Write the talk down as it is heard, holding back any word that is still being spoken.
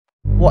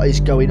What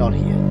is going on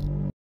here?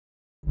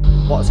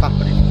 What's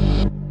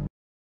happening?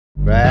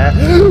 Where?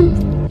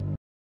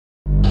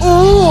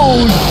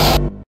 Oh!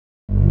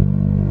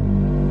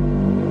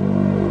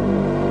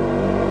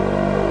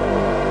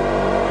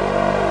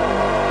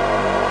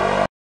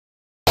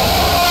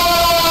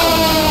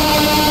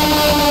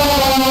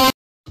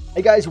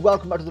 Hey guys,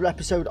 welcome back to another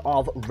episode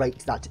of Rate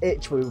That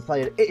Itch, where we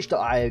play an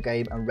itch.io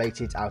game and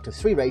rate it out of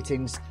 3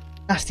 ratings: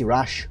 nasty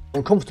rash,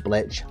 uncomfortable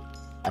itch,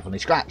 heavenly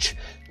scratch.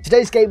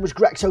 Today's game was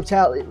Grek's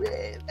Hotel.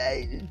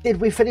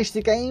 Did we finish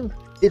the game?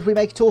 Did we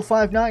make it all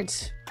 5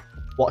 nights?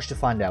 Watch to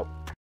find out.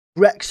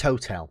 Grek's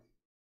Hotel.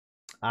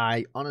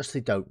 I honestly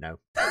don't know.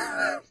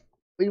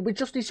 we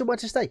just need somewhere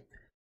to stay.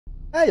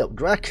 Hey up,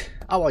 Grek.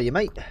 How are you,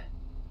 mate?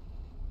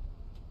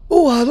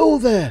 Oh, hello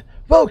there.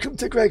 Welcome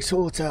to Grek's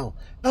Hotel.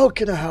 How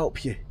can I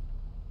help you?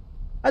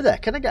 Hi there,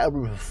 can I get a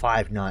room for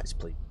 5 nights,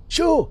 please?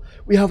 Sure,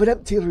 we have an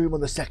empty room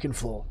on the 2nd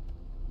floor.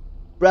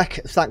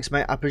 Grek, thanks,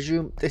 mate. I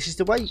presume this is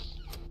the way?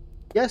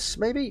 Yes,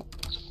 maybe?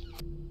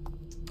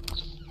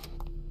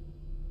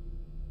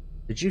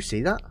 Did you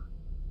see that?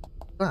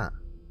 That?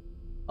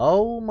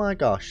 Oh my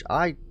gosh,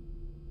 I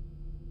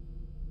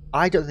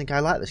don't think I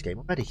like this game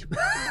already.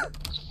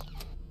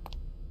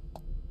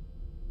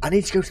 I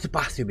need to go to the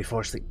bathroom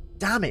before I sleep.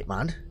 Damn it,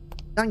 man.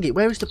 Dang it,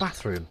 where is the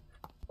bathroom?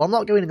 Well, I'm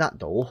not going in that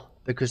door,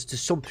 because there's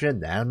something in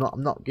there.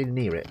 I'm not getting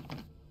near it.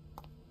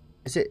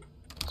 Is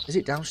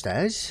it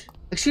downstairs?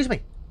 Excuse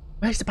me,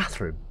 where's the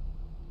bathroom?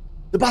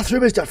 The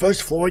bathroom is the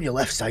 1st floor on your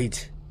left side.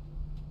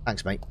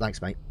 Thanks, mate. Thanks,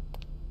 mate.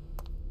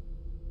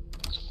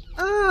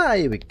 Ah,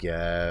 here we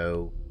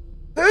go.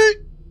 Hey!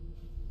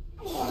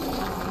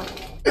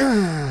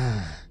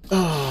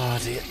 Oh,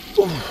 dear.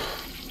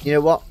 You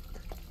know what?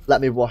 Let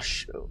me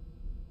wash.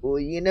 Well,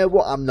 you know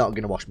what? I'm not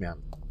going to wash my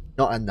hands.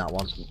 Not in that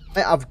one.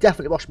 Mate, I've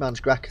definitely washed my hands,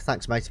 Grek.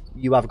 Thanks, mate.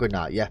 You have a good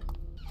night, yeah?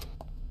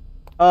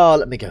 Oh,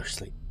 let me go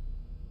sleep.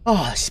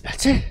 Oh, this is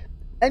better.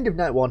 End of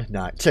night 1,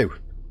 night 2.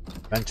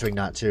 Entering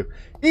night 2.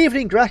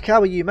 Evening, Grek.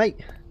 How are you, mate?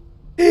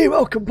 Hey,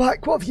 welcome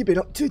back. What have you been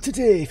up to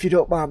today, if you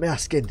don't mind me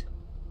asking?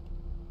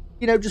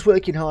 You know, just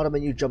working hard on my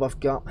new job I've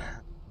got.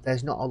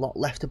 There's not a lot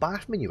left to buy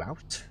from a new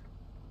house.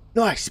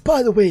 Nice.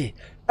 By the way,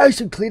 I have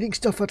some cleaning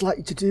stuff I'd like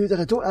you to do that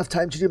I don't have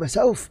time to do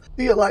myself.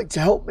 Do you like to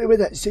help me with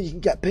it so you can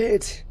get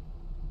paid?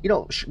 You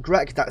know,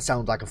 Grek, that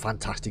sounds like a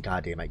fantastic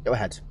idea, mate. Go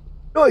ahead.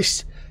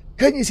 Nice.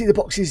 Can you see the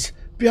boxes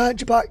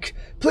behind your back?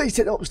 Please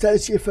take them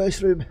upstairs to your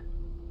 1st room.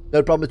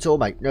 No problem at all,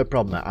 mate. No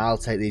problem, mate. I'll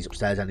take these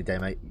upstairs any day,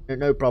 mate.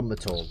 No problem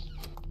at all.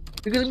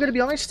 Because I'm going to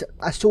be honest,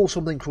 I saw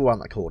something crawl around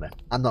that corner.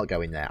 I'm not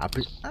going there.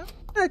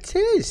 It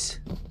is.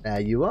 There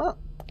you are.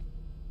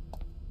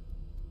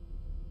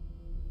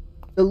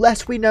 The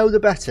less we know, the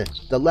better.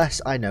 The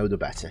less I know, the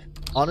better.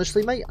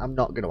 Honestly, mate, I'm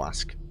not going to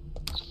ask.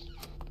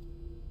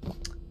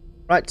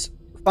 Right.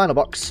 Final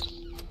box.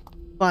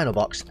 Final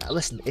box. Now,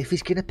 listen, if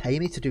he's going to pay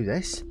me to do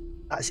this,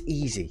 that's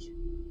easy.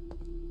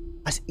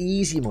 That's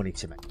easy money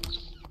to make.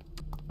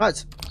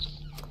 Right.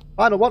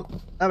 Final one.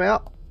 There we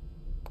are.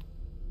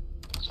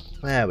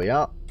 There we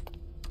are.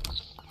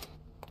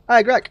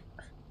 Hi, Greg.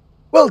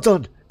 Well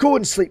done. Go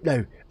and sleep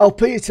now. I'll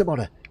pay you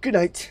tomorrow. Good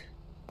night.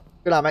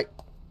 Good night, mate.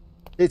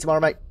 See you tomorrow,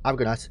 mate. Have a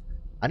good night.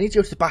 I need to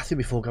go to the bathroom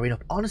before going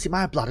up. Honestly,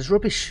 my bladder's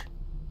rubbish.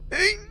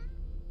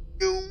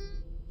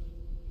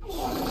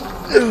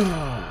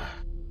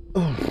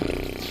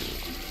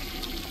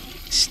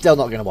 Still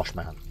not going to wash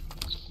my hands.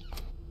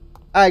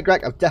 Hey,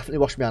 Greg, I've definitely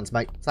washed my hands,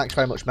 mate. Thanks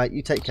very much, mate.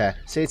 You take care.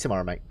 See you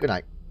tomorrow, mate. Good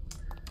night.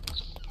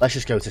 Let's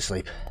just go to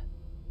sleep.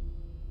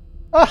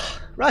 Oh,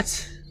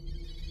 right.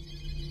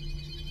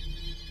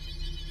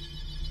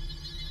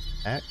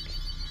 Heck.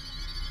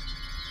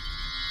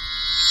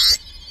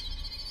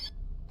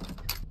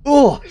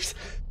 Oh,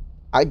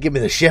 give me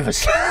the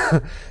shivers.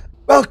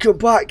 Welcome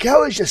back.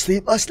 How was your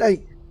sleep last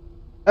night?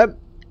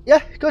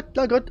 Yeah, good,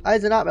 no good. I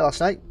had a nightmare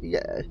last night.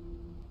 Yeah.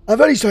 I'm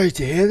very sorry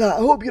to hear that. I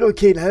hope you're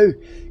okay now,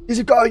 because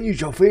I've got a new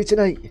job for you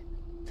tonight.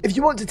 If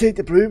you want to take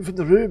the broom from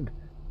the room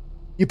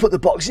you put the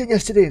box in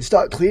yesterday and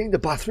start cleaning the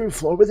bathroom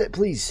floor with it,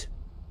 please.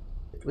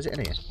 Was it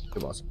in here?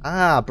 It was.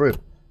 Ah, broom.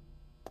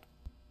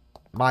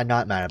 My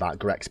nightmare about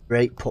Grek's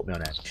break put me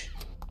on edge.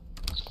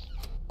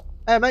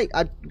 Hey, mate,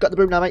 I got the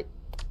broom now, mate.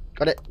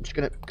 Got it. I'm just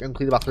going to go and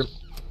clean the bathroom.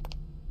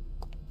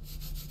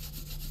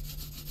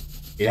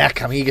 Yeah,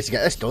 I'm eager to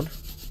get this done.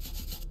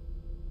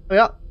 Oh,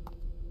 yeah.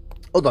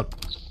 Hold on.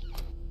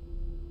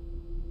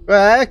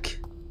 Greg.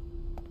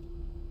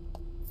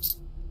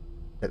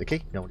 Take the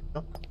key. No.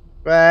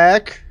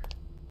 Greg.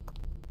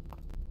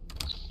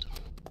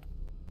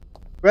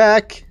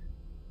 Greg.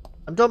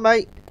 I'm done,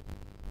 mate.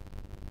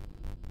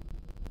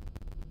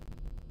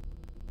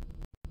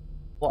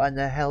 What in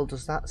the hell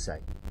does that say?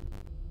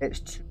 It's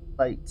too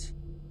late.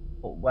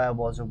 But where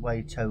was a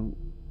way to...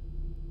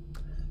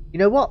 You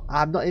know what?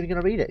 I'm not even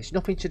going to read it. It's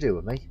nothing to do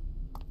with me.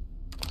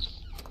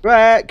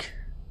 Greg!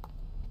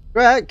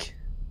 Greg!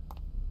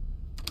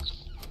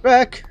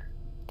 Greg!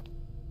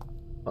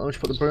 I'll just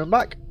put the broom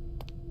back.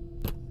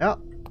 Yeah.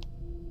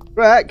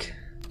 Greg!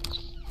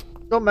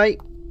 Done,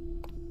 mate.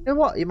 You know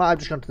what? You might have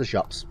just gone to the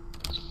shops.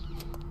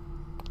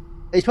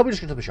 He's probably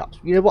just going to the shops.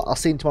 You know what? I'll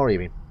see him tomorrow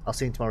evening.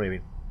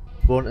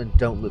 Run and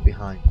don't look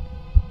behind.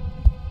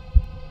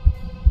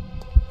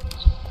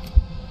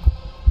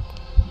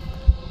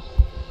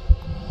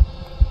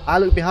 I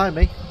look behind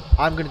me.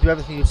 I'm going to do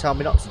everything you tell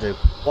me not to do.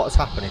 What is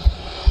happening?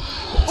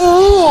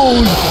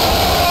 Oh!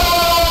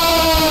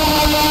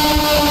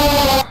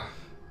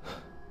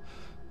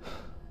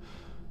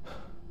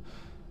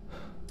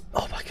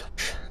 Oh my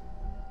gosh.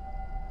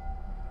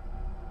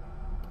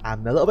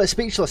 I'm a little bit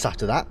speechless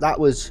after that. That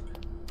was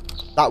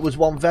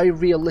one very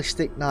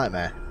realistic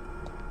nightmare.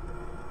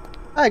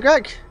 Hey,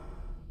 Greg.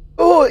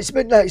 Oh, it's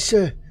midnight,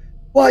 sir.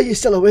 Why are you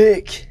still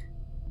awake?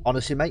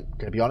 Honestly, mate,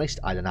 gonna be honest,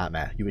 I had a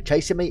nightmare. You were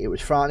chasing me, it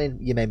was frightening,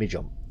 you made me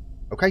jump.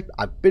 Okay,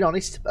 I've been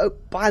honest. Oh,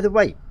 by the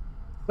way,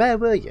 where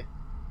were you?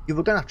 You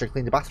were gonna have to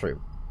clean the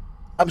bathroom.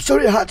 I'm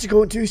sorry I had to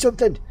go and do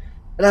something.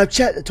 And I've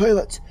checked the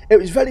toilet. It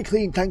was very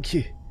clean, thank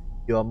you.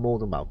 You are more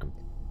than welcome.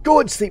 Go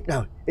and sleep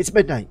now. It's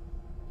midnight.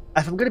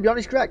 If I'm gonna be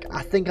honest, Greg,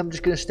 I think I'm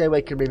just gonna stay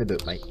awake and read my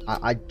book, mate.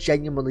 I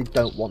genuinely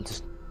don't want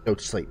to go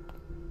to sleep.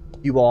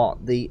 You are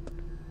the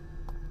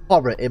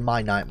horror in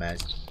my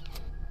nightmares.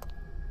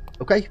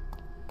 Okay?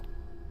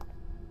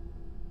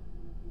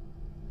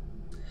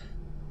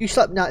 You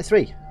slept night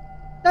 3.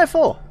 No,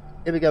 4.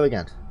 Here we go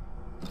again.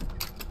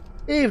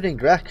 Evening,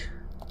 Greg.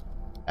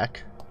 Greg.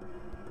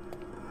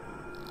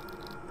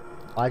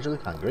 Why'd you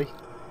look angry?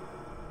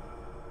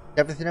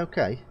 Everything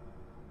okay?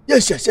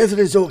 Yes,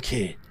 everything's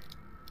okay.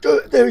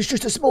 There is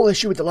just a small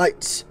issue with the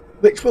lights,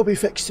 which will be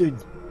fixed soon.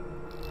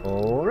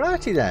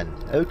 Alrighty then.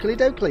 Oakley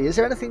dokley. Is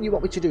there anything you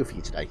want me to do for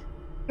you today?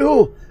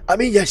 No, I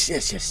mean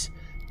yes.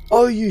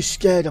 Are you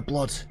scared of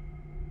blood?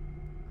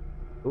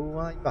 Who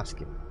are you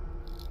asking?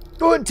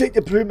 Go and take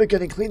the broom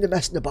again and clean the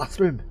mess in the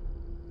bathroom.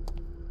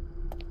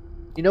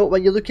 You know what,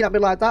 when you're looking at me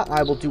like that,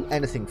 I will do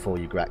anything for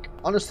you, Greg.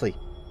 Honestly,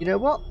 you know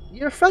what?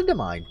 You're a friend of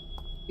mine.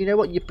 You know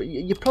what? You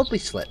probably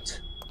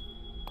slipped.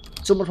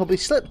 Someone probably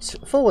slipped,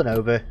 fallen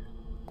over,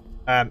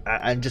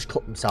 and just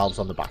cut themselves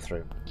on the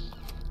bathroom.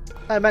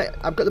 Hey, mate,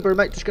 I've got the broom,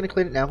 mate. Just going to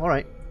clean it now. All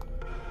right.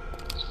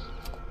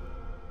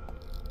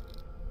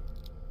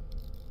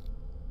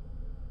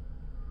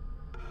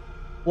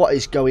 What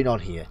is going on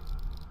here?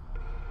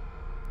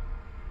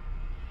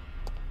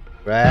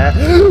 Greg.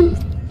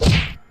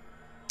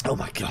 Oh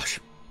my gosh.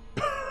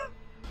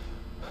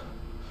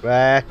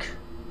 Greg.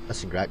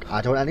 Listen, Greg,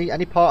 I don't want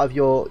any part of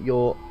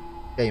your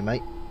game,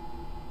 mate.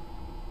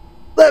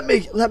 Let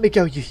me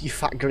go, you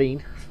fat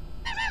green.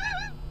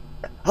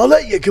 I'll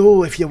let you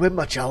go if you win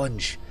my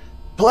challenge.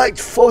 Collect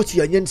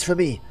 40 onions for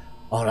me,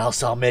 or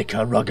else I'll make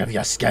a rug of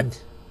your skin.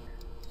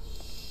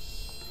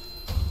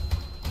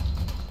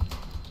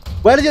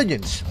 Where are the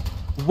onions?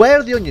 Where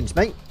are the onions,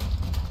 mate?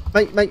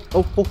 Mate.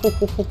 Oh. 1,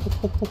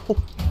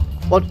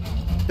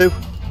 2,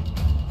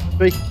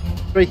 3.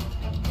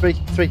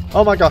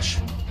 Oh my gosh.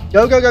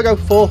 Go.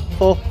 4.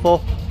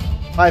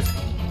 5.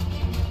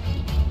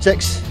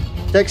 6.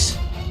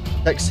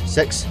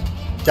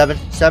 7.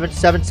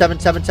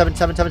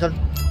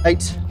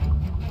 8.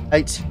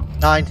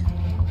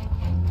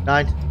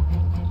 9.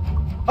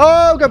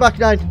 Oh, go back.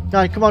 9.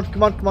 Come on. 10.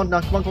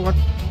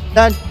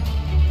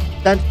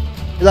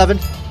 11.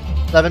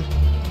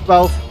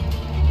 12.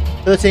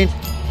 13.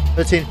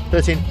 14.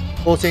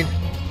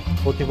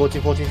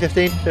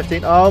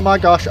 15. Oh my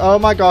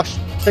gosh.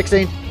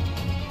 16.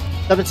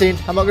 17.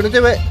 I'm not going to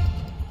do it.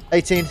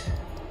 18.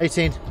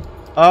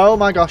 Oh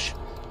my gosh.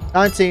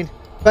 19.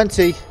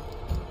 20.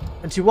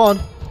 21.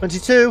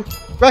 22.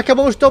 Greg, I'm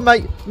almost done,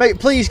 mate. Mate,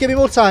 please give me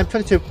more time.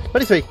 22.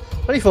 23.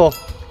 24.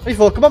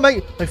 Come on,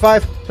 mate.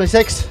 25.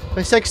 26.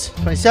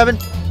 27.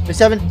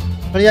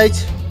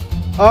 28.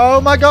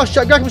 Oh my gosh.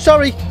 Greg, I'm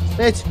sorry.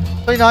 28.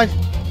 29.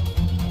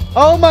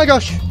 Oh my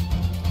gosh.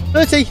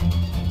 30.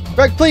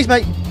 Greg, please,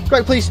 mate.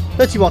 Greg, please.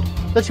 31.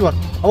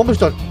 I'm almost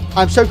done.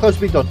 I'm so close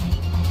to being done.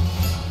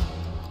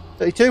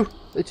 32.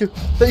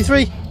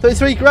 33.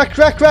 Greg.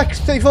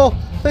 34.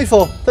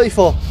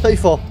 34.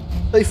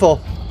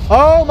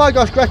 Oh my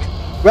gosh, Greg.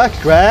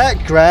 35.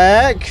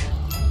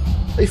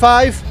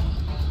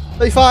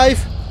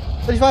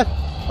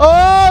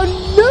 Oh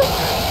no!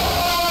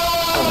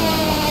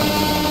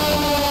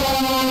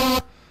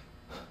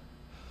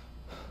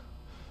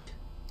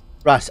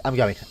 Right, I'm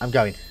going.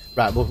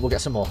 Right, we'll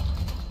get some more.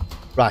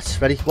 Right,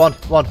 ready? 1.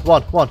 We'll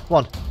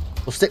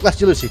stick left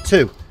to Lucy.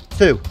 2,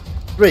 3,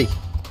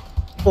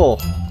 4,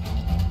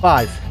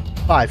 5,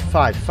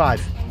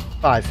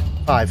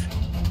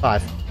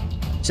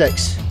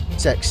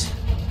 6,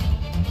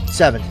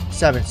 7,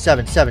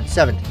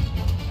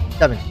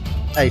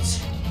 8,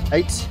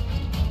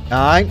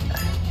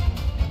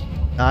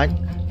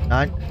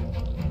 9,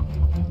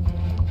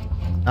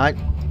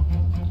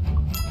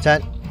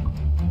 10,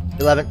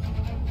 11,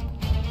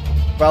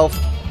 12,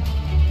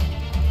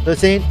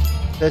 13,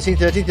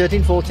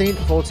 14,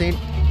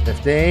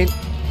 15,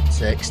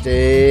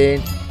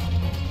 16,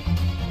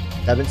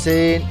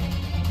 17,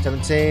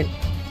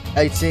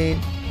 18,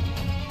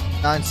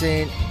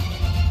 19,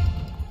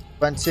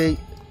 20.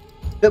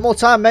 Bit more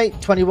time, mate.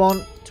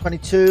 21,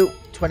 22,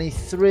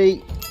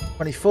 23,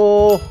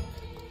 24,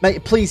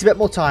 Mate, please, a bit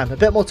more time. A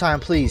bit more time,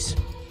 please.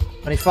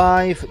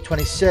 25,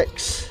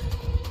 26,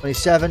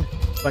 27,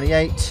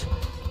 28,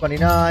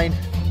 29,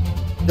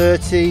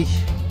 30,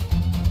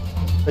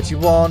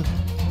 31, 32,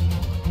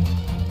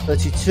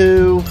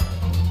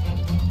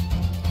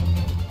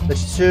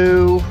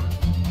 32,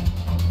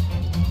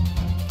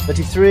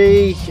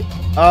 33.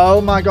 Oh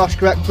my gosh,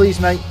 Grek, please,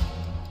 mate.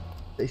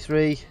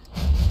 33,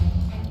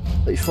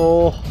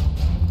 34.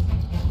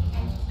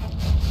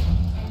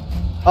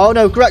 Oh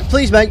no, Grek,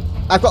 please, mate.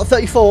 I've got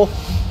 34.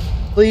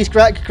 Please,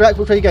 Grek,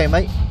 which way are you going,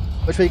 mate?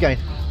 Which way are you going?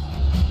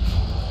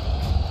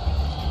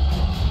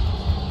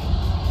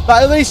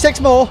 Right, I only need 6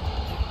 more.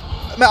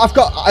 Mate,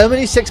 I only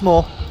need 6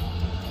 more.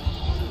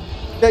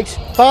 6,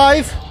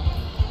 5.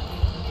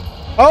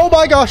 Oh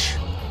my gosh.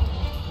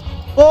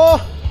 4,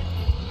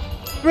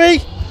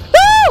 3.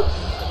 No!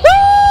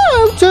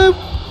 No! 2.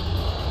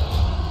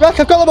 Grek,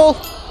 I've got them all.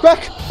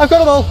 Grek, I've got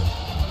them all.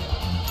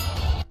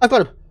 I've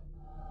got them.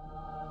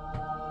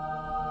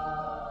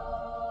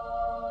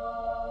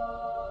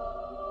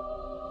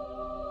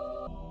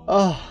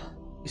 Oh,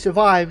 you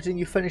survived and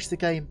you finished the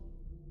game.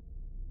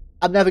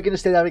 I'm never going to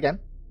stay there again.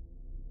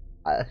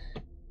 I'm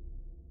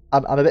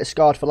a bit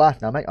scarred for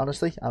life now, mate,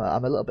 honestly.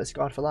 I'm a little bit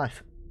scarred for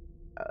life.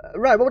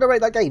 Right, what would I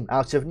rate that game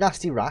out of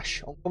Nasty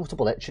Rash,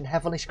 Uncomfortable Itch and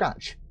Heavenly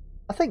Scratch?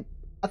 I think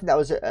that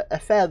was a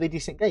fairly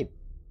decent game.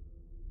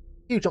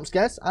 Few jump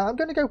scares. I'm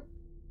going to go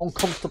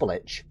Uncomfortable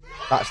Itch.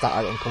 That's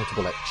that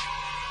Uncomfortable Itch.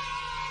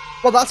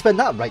 Well, that's been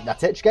that Rate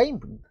That Itch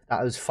game.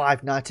 That was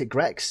 5 Nights at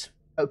Grek's.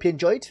 Hope you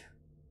enjoyed.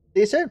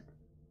 See you soon.